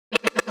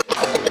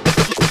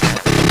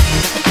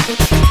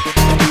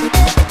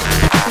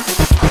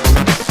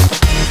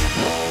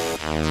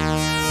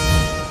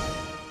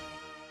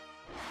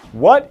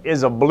What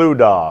is a blue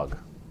dog?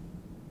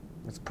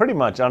 It's pretty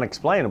much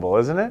unexplainable,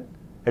 isn't it?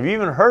 Have you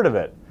even heard of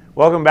it?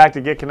 Welcome back to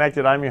Get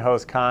Connected. I'm your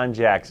host, Conn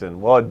Jackson.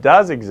 Well, it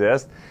does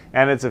exist,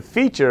 and it's a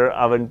feature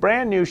of a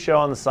brand new show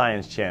on the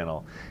Science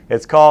Channel.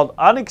 It's called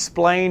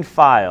Unexplained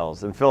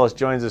Files, and Phyllis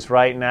joins us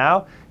right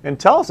now and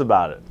tell us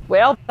about it.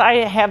 Well, I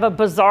have a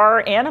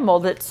bizarre animal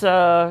that's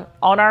on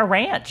our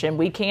ranch, and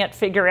we can't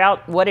figure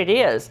out what it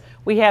is.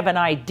 We have an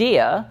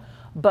idea,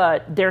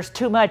 but there's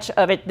too much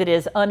of it that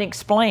is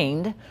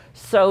unexplained,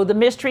 so the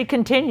mystery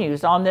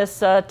continues on this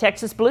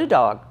Texas blue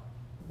dog.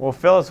 Well,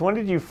 Phyllis, when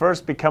did you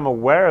first become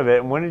aware of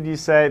it, and when did you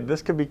say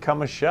this could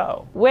become a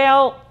show?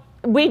 Well,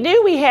 we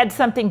knew we had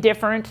something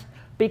different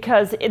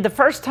because the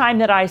first time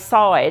that I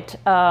saw it,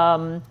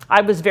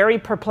 I was very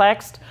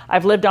perplexed.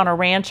 I've lived on a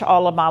ranch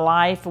all of my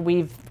life.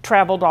 We've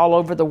traveled all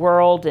over the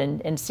world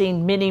and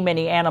seen many,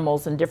 many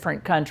animals in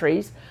different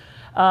countries.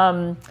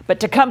 But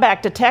to come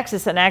back to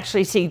Texas and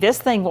actually see this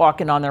thing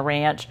walking on the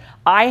ranch,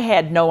 I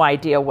had no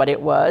idea what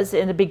it was.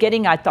 In the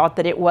beginning, I thought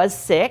that it was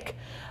sick.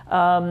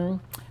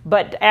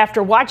 But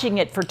after watching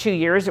it for 2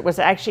 years, it was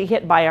actually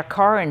hit by a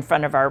car in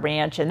front of our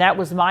ranch, and that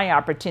was my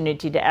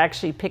opportunity to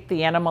actually pick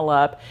the animal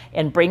up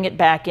and bring it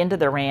back into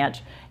the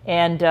ranch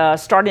and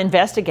start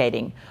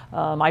investigating.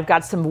 I've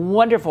got some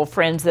wonderful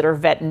friends that are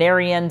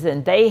veterinarians,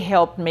 and they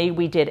helped me.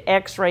 We did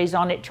x-rays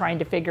on it, trying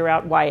to figure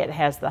out why it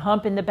has the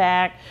hump in the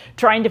back,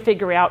 trying to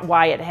figure out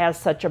why it has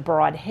such a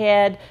broad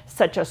head,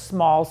 such a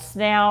small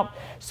snout.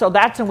 So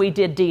that's when we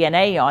did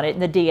DNA on it,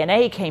 and the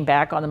DNA came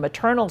back on the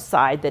maternal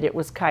side that it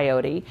was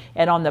coyote,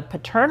 and on the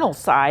paternal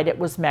side it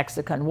was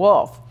Mexican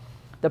wolf.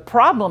 The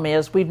problem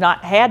is we've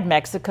not had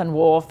Mexican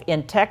wolf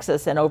in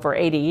Texas in over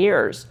 80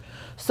 years.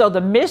 So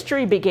the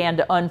mystery began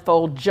to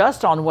unfold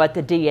just on what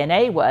the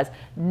DNA was,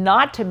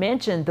 not to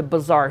mention the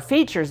bizarre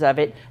features of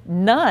it,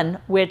 none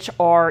which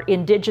are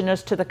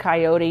indigenous to the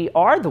coyote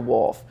or the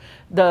wolf.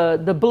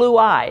 The blue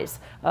eyes,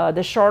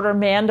 the shorter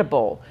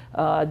mandible,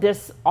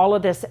 all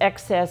of this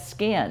excess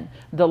skin,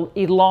 the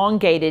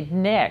elongated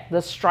neck,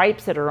 the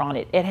stripes that are on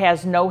it. It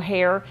has no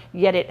hair,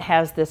 yet it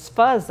has this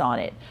fuzz on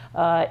it.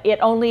 It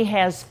only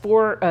has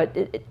four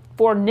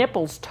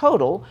nipples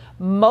total.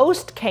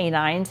 Most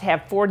canines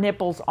have 4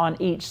 nipples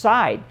on each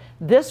side.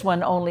 This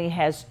one only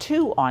has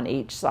 2 on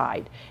each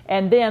side.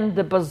 And then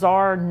the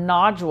bizarre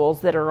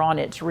nodules that are on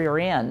its rear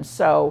end.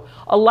 So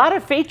a lot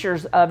of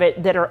features of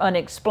it that are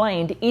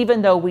unexplained,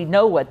 even though we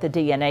know what the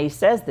DNA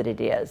says that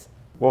it is.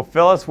 Well,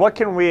 Phyllis, what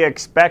can we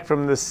expect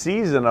from this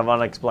season of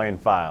Unexplained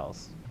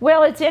Files?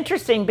 Well, it's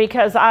interesting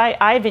because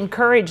I've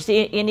encouraged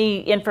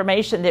any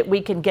information that we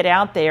can get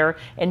out there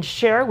and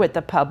share with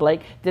the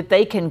public that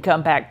they can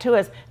come back to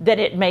us, that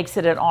it makes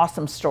it an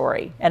awesome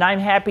story. And I'm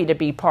happy to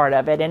be part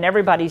of it. And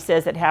everybody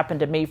says it happened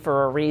to me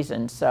for a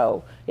reason.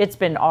 So it's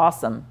been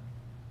awesome.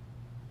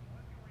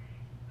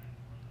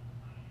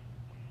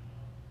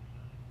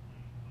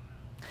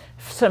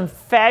 Some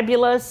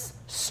fabulous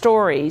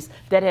stories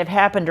that have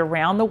happened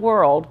around the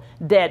world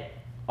that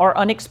are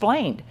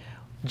unexplained.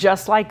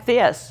 Just like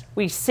this,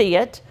 we see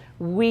it,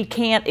 we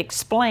can't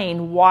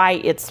explain why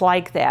it's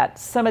like that.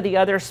 Some of the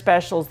other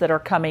specials that are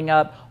coming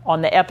up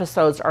on the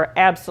episodes are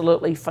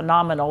absolutely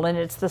phenomenal, and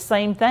it's the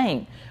same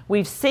thing.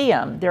 We see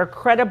them, they're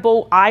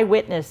credible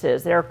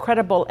eyewitnesses, they're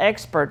credible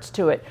experts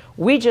to it.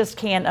 We just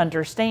can't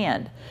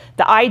understand.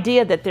 The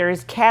idea that there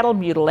is cattle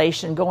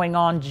mutilation going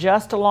on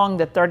just along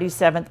the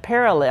 37th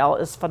parallel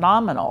is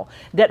phenomenal.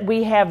 That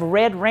we have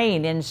red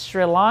rain in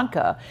Sri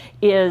Lanka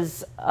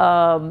is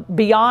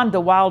beyond the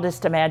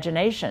wildest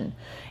imagination.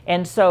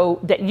 And so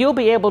that you'll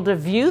be able to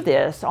view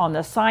this on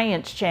the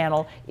Science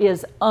Channel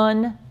is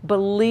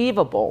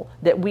unbelievable,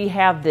 that we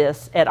have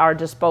this at our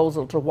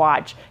disposal to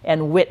watch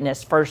and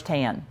witness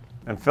firsthand.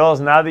 And Phyllis,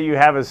 now that you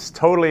have us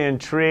totally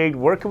intrigued,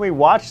 where can we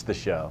watch the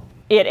show?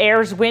 It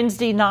airs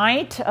Wednesday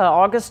night,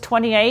 August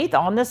 28th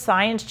on the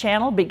Science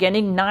Channel,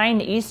 beginning 9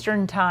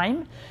 Eastern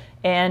Time.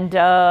 And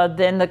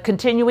then the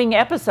continuing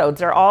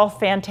episodes are all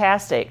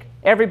fantastic.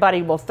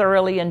 Everybody will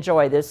thoroughly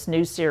enjoy this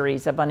new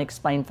series of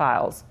Unexplained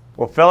Files.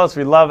 Well, Phyllis,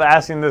 we love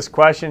asking this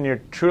question. You're a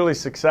truly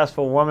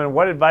successful woman.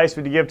 What advice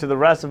would you give to the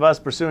rest of us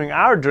pursuing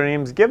our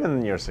dreams,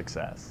 given your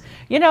success?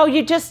 You know,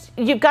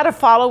 you've got to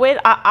follow it.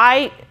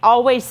 I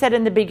always said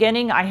in the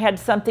beginning I had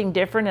something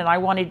different and I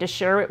wanted to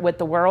share it with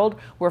the world.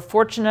 We're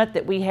fortunate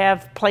that we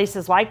have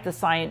places like the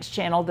Science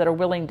Channel that are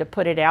willing to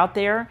put it out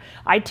there.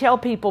 I tell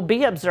people,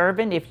 be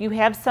observant. If you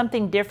have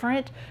something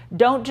different,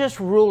 don't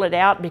just rule it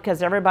out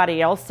because everybody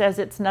else says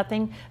it's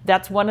nothing.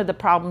 That's one of the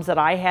problems that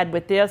I had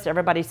with this.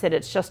 Everybody said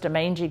it's just a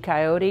mangy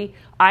coyote.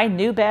 I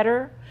knew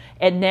better.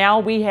 And now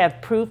we have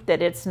proof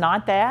that it's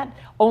not that,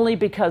 only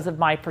because of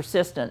my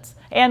persistence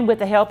and with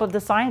the help of the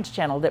Science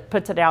Channel that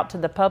puts it out to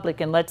the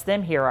public and lets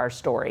them hear our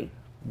story.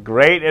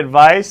 Great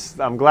advice.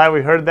 I'm glad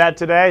we heard that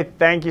today.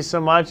 Thank you so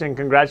much, and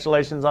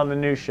congratulations on the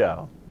new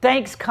show.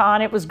 Thanks,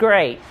 Conn. It was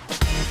great.